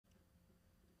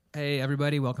Hey,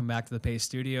 everybody, welcome back to the Paste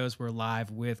Studios. We're live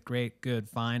with Great, Good,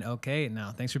 Fine, Okay.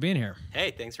 Now, thanks for being here.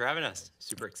 Hey, thanks for having us.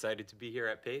 Super excited to be here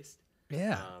at Paste.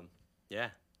 Yeah. Yeah.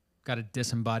 Got a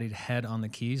disembodied head on the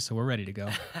keys, so we're ready to go.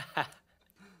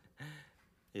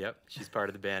 Yep, she's part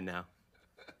of the band now.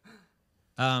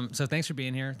 So thanks for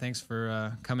being here. Thanks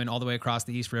for coming all the way across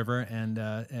the East River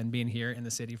and being here in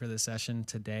the city for this session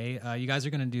today. You guys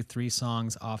are going to do 3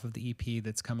 songs off of the EP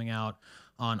that's coming out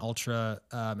on Ultra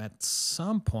at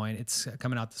some point. It's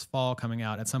coming out this fall, coming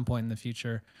out at some point in the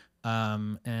future.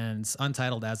 And it's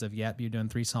untitled as of yet, but you're doing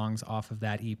 3 songs off of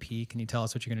that EP. Can you tell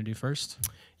us what you're going to do first?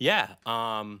 Yeah.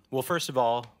 Well, first of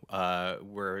all,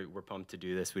 we're pumped to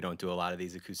do this. We don't do a lot of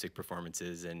these acoustic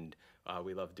performances, and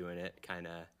we love doing it. Kind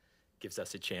of gives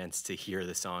us a chance to hear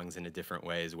the songs in a different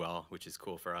way as well, which is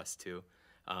cool for us too.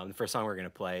 The first song we're going to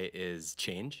play is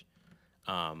Change.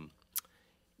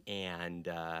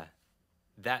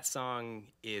 That song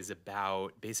is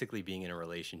about basically being in a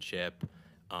relationship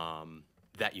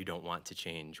that you don't want to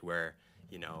change, where,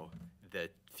 you know, the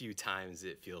few times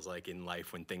it feels like in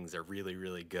life when things are really,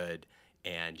 really good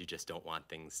and you just don't want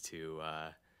things to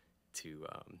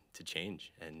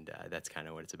change. And that's kind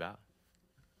of what it's about.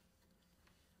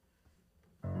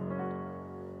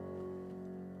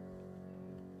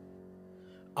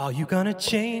 Are you gonna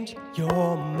change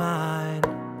your mind?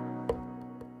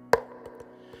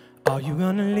 Are you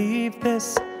gonna leave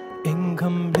this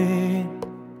incomplete?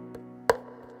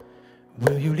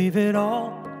 Will you leave it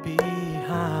all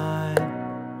behind?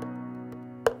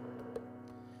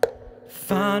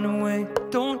 Find a way,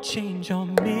 don't change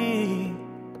on me.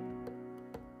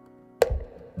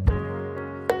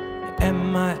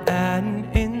 Am I adding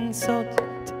insult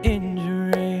to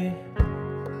injury?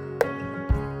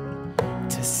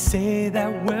 To say that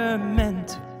we're meant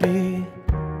to be.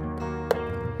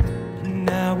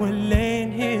 Now we're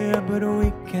laying here, but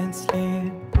we can't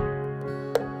sleep.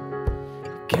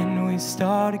 Can we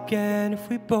start again if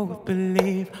we both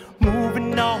believe?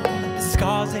 Moving on, the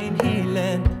scars ain't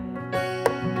healing.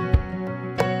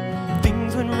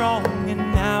 Things went wrong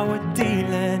and now we're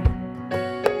dealing.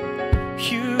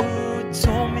 You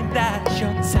told me that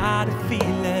you're tired of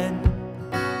feeling.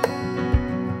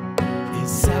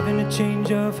 Is having a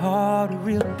change of heart a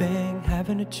real thing?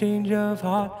 Having a change of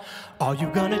heart? Are you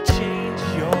gonna change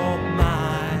your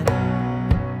mind?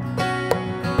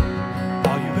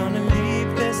 Are you gonna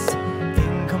leave this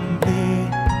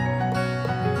incomplete?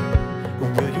 Or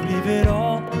will you leave it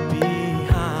all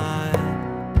behind?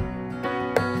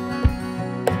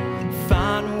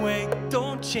 Find a way,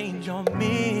 don't change on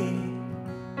me.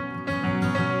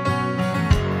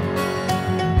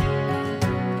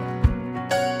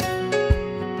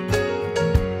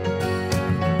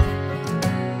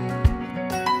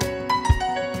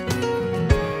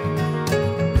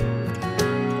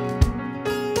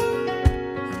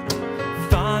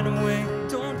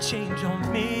 Change on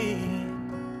me.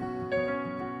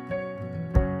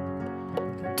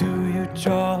 Do you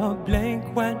draw a blank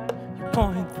when you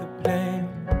point the blame?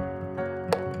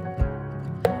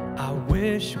 I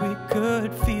wish we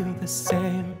could feel the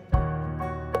same.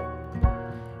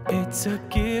 It's a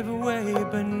giveaway,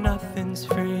 but nothing's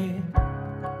free.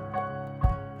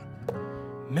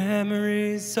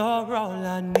 Memories are all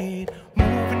I need.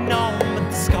 Moving on, but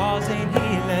the scars ain't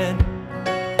healing.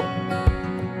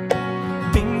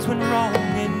 Things went wrong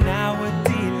and now we're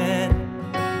dealing.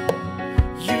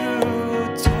 You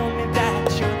told me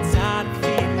that you're tired of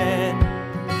feeling.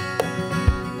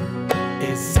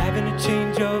 Is having a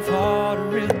change of heart a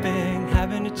real thing?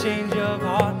 Having a change of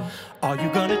heart? Are you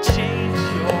gonna change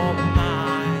your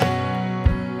mind?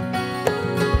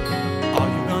 Are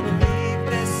you gonna leave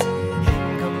this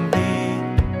incomplete?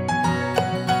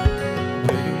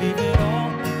 Will you leave it all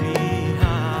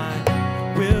behind?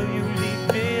 Will you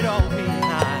leave it all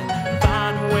behind?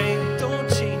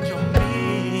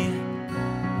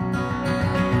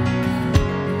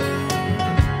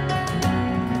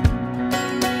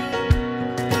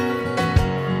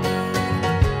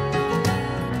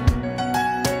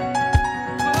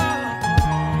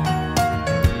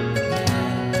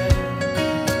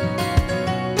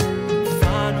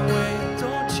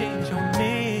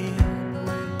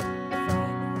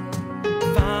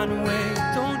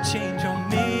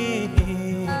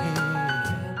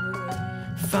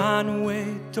 Find a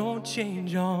way, don't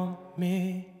change on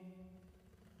me.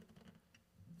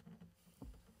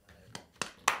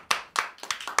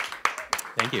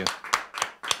 Thank you.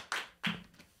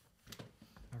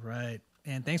 All right.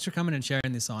 And thanks for coming and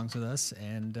sharing these songs with us.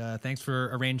 And thanks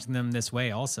for arranging them this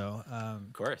way also.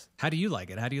 Of course. How do you like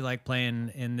it? How do you like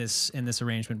playing in this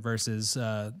arrangement versus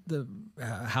how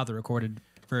the recorded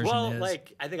version Well, is.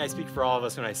 like, I think I speak for all of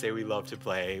us when I say we love to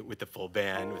play with the full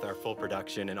band, with our full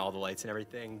production and all the lights and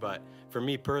everything. But for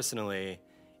me personally,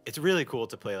 it's really cool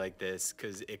to play like this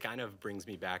because it kind of brings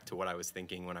me back to what I was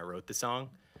thinking when I wrote the song,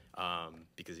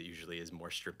 because it usually is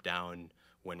more stripped down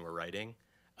when we're writing.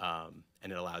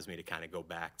 And it allows me to kind of go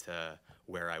back to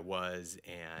where I was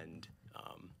and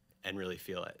really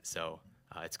feel it. So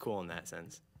it's cool in that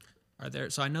sense.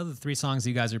 So I know the 3 songs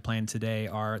you guys are playing today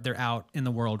they're out in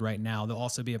the world right now. They'll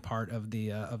also be a part of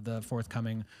the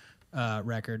forthcoming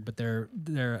record, but they're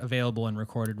available and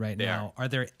recorded right now. Are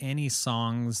there any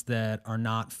songs that are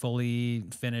not fully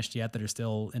finished yet that are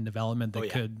still in development that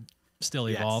could still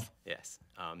evolve? Yes.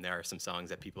 There are some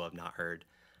songs that people have not heard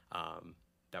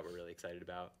that we're really excited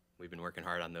about. We've been working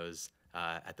hard on those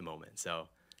at the moment, so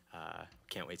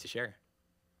can't wait to share.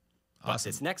 Awesome. But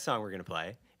this next song we're going to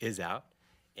play is out.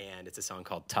 And it's a song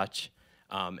called Touch.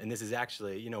 And this is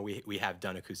actually, you know, we have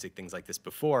done acoustic things like this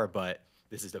before, but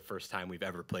this is the first time we've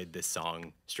ever played this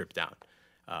song stripped down.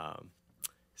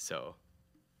 So,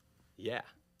 yeah,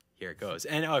 here it goes.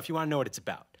 And if you want to know what it's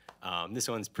about, this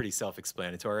one's pretty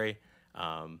self-explanatory.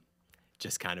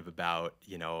 Just kind of about,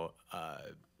 you know,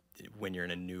 when you're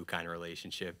in a new kind of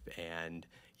relationship and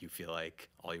you feel like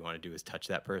all you want to do is touch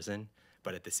that person,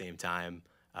 but at the same time,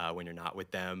 when you're not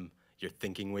with them, you're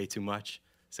thinking way too much.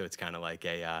 So it's kind of like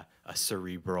a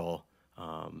cerebral,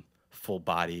 full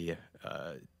body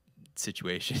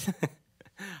situation.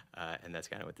 And that's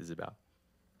kind of what this is about.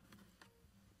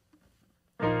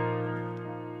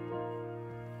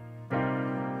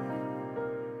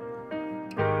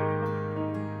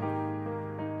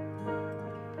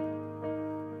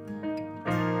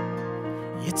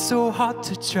 It's so hard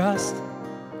to trust,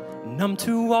 numb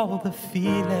to all the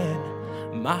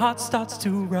feeling. My heart starts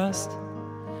to rust,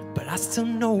 but I still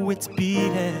know it's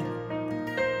beating.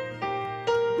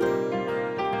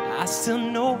 I still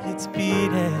know it's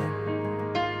beating.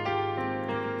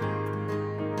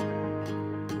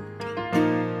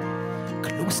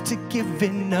 Close to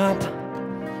giving up,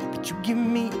 but you give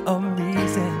me a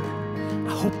reason.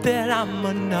 I hope that I'm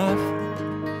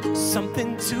enough,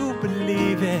 something to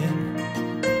believe in.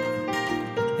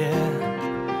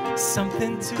 Yeah,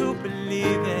 something to believe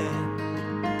in.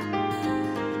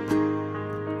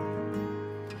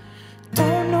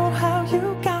 Don't know how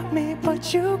you got me,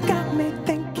 but you got me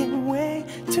thinking way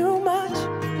too much.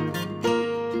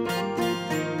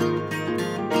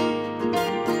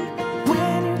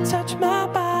 When you touch my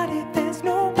body, there's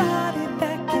nobody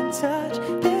that can touch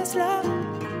this love.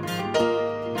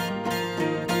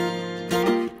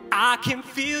 I can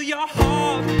feel your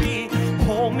heartbeat,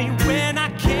 hold me when I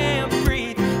can't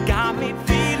breathe. Got me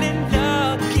feeling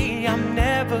lucky, I'm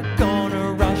never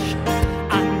gonna rush.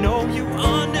 I know you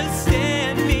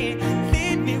understand me,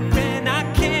 lead me when I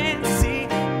can't see.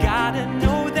 Gotta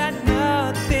know that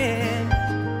nothing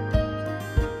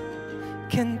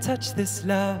can touch this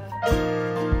love.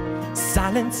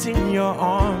 Silence in your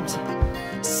arms,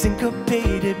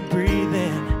 syncopated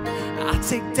breathing. I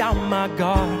take down my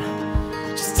guard,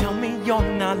 just tell me you're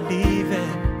not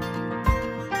leaving.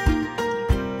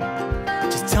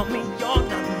 Just tell me you're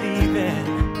not leaving.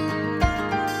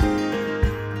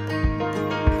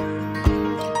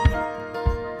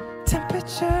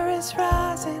 Temperature is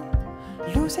rising,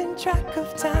 losing track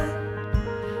of time.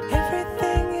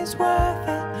 Everything is worth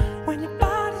it when your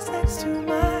body's next to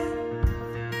mine.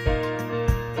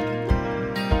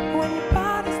 When your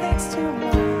body's next to mine.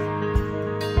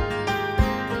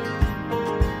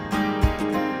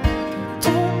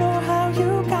 Don't know how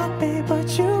you got me,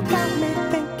 but you got me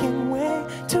thinking way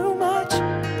too much.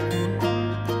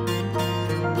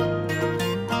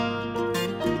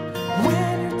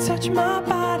 When you touch my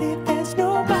body, there's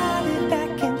nobody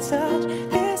that can touch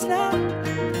this love.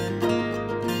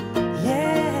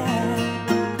 Yeah.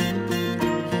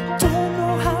 Don't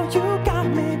know how you got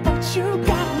me, but you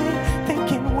got me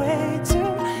thinking way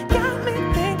too, got me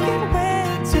thinking way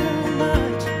too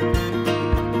much.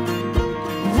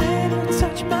 When you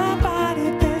touch my body,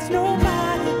 there's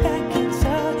nobody that can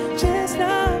touch this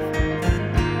love.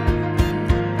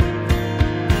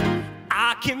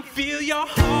 I can feel your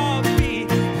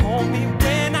heartbeat, hold me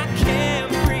when I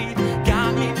can't breathe.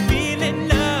 Got me feeling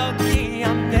lucky,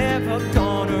 I'm never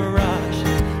gonna rush.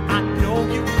 I know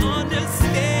you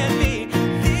understand me,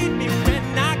 lead me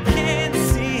when I can't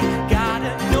see.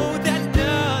 Gotta know that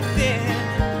nothing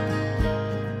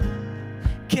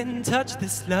can touch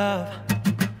this love.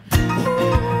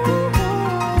 Ooh,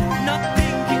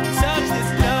 nothing can touch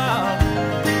this love.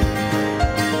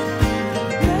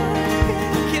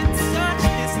 Nothing can touch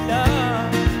this love.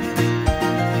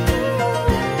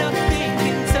 Ooh, nothing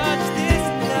can touch this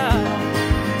love.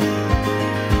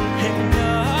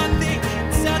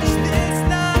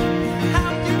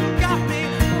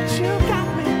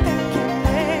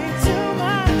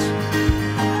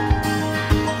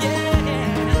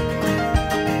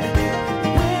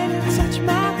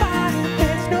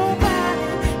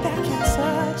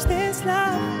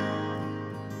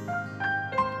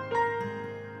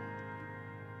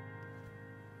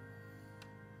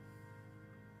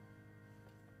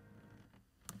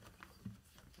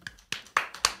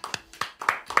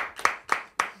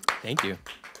 Thank you.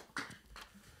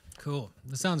 Cool.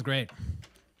 This sounds great.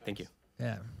 Thank you.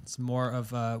 Yeah, it's more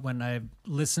of when I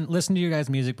listened to your guys'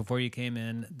 music before you came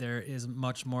in. There is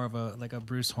much more of a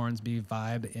Bruce Hornsby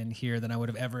vibe in here than I would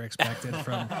have ever expected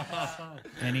from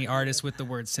any artist with the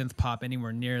word synth pop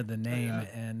anywhere near the name,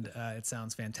 and it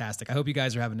sounds fantastic. I hope you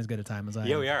guys are having as good a time as I am.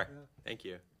 Yeah, we are. Thank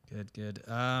you. Good.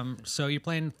 So you're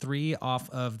playing 3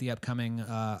 off the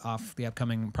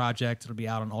upcoming project. It'll be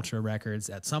out on Ultra Records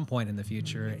at some point in the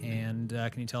future. And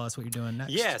can you tell us what you're doing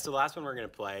next? Yeah. So the last one we're gonna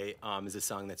play is a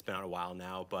song that's been out a while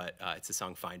now, but it's the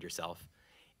song "Find Yourself."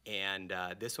 And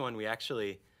this one we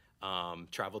actually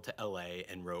traveled to LA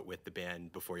and wrote with the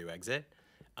band Before You Exit.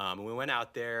 And we went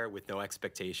out there with no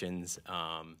expectations.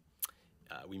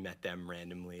 We met them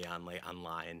randomly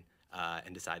online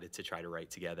and decided to try to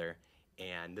write together.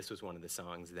 And this was one of the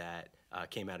songs that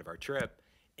came out of our trip,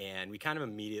 and we kind of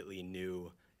immediately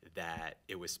knew that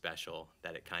it was special,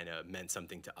 that it kind of meant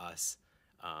something to us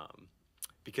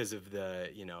because of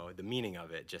the meaning of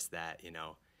it, just that,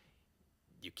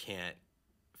 you can't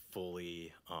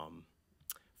fully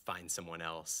find someone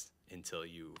else until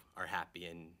you are happy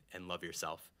and love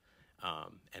yourself.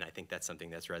 And I think that's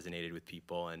something that's resonated with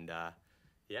people, and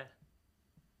yeah,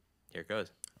 here it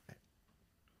goes.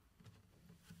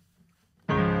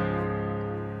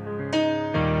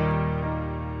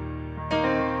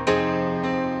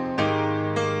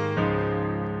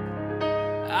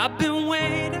 I've been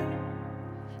waiting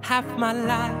half my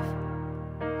life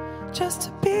just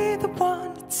to be the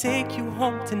one to take you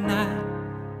home tonight.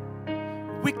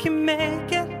 We can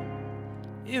make it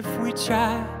if we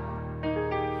try,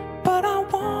 but I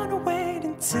wanna wait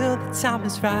until the time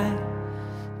is right.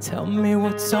 Tell me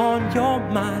what's on your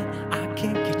mind, I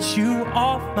can't get you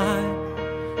off mine.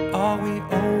 Are we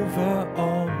over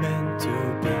or meant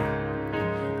to be?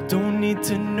 Don't need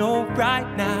to know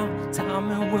right now, time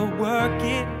and we'll work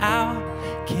it out.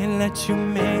 Can't let you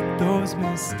make those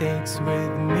mistakes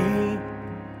with me.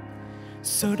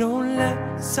 So don't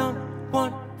let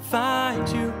someone find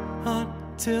you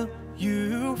until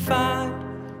you find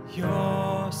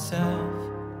yourself.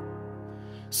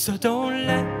 So don't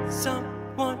let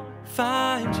someone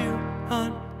find you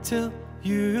until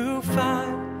you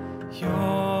find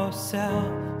yourself.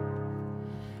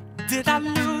 Did I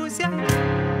lose you?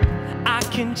 I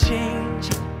can change,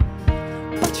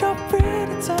 but you're free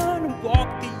to turn and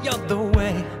walk the other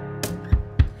way.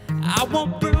 I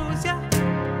won't bruise you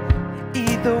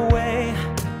either way.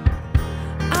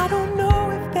 I don't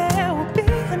know if there will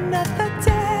be another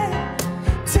day.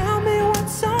 Tell me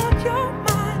what's on your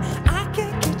mind, I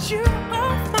can't get you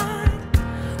off mine.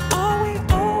 Are we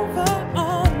over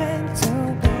or meant to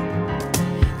be?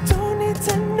 Don't need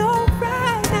to know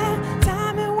right now,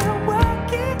 time and we'll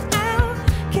work it out.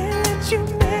 Can't let you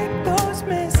make those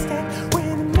mistakes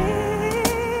with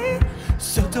me.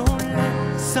 So don't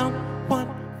let someone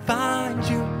find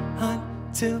you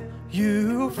until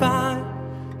you find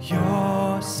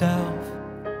yourself.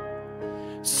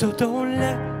 So don't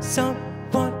let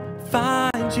someone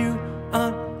find you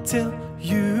until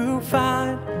you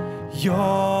find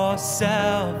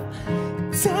yourself.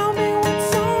 Tell me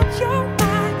what's on your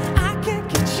mind, I can't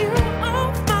get you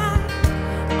off mine.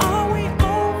 Are we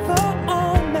over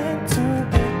or meant to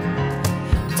be?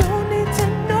 Don't need to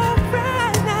know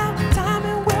right now, time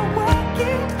and we'll work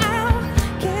it out.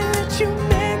 Can't let you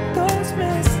make those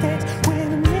mistakes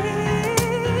with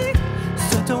me.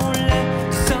 So don't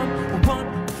let someone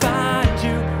find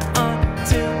you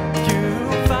until you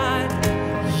find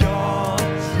yourself.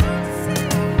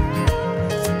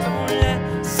 So don't let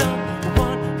someone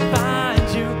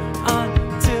find you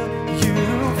until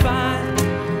you find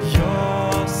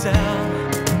yourself.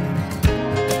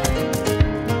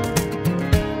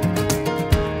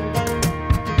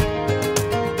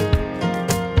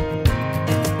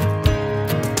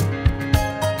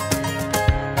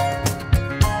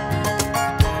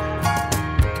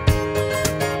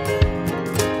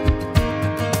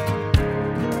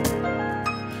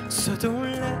 So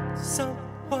don't let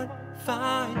someone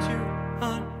find you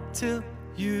until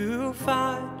you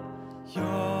find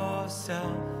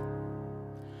yourself.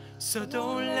 So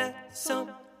don't let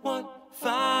someone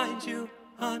find you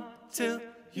until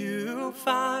you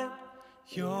find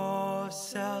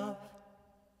yourself.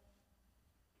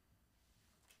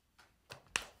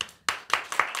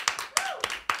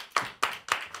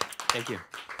 Thank you.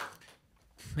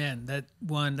 Man,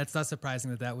 that's not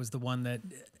surprising that was the one that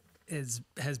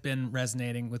has been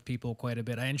resonating with people quite a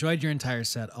bit. I enjoyed your entire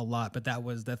set a lot, but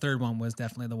the third one was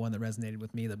definitely the one that resonated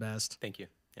with me the best. Thank you.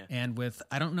 Yeah. And with,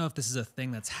 I don't know if this is a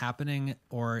thing that's happening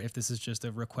or if this is just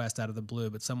a request out of the blue,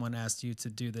 but someone asked you to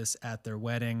do this at their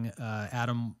wedding.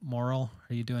 Adam Morrill,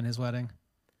 are you doing his wedding?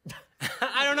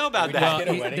 I don't know about that.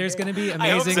 Well, there's going to be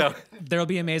amazing. There'll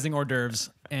be amazing hors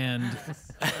d'oeuvres, and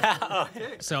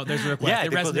so there's a request. Yeah,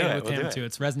 it resonated with him too.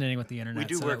 It's resonating with the internet.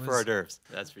 We do work for hors d'oeuvres,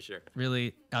 that's for sure.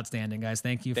 Really outstanding, guys.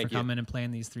 Thank you for coming and playing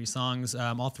these 3 songs.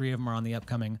 All 3 of them are on the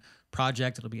upcoming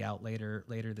project. It'll be out later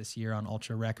this year on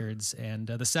Ultra Records. And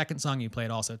the second song you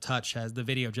played, also Touch, has the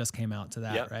video just came out to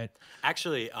that, right?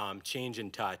 Actually, Change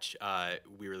and Touch,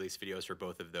 we released videos for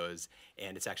both of those,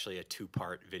 and it's actually a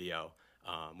 2-part video.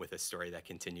 With a story that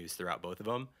continues throughout both of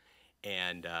them.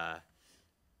 And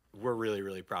we're really,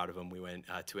 really proud of them. We went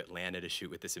to Atlanta to shoot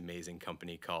with this amazing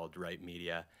company called Right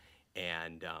Media.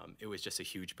 And it was just a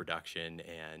huge production.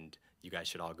 And you guys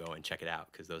should all go and check it out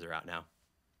because those are out now.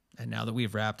 And now that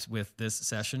we've wrapped with this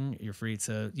session, you're free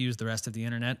to use the rest of the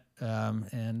internet.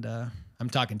 I'm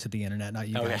talking to the internet, not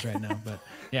you guys right now. But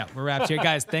yeah, we're wrapped here.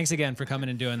 Guys, thanks again for coming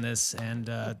and doing this. And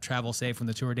travel safe when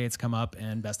the tour dates come up.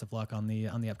 And best of luck on the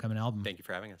upcoming album. Thank you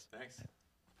for having us. Thanks.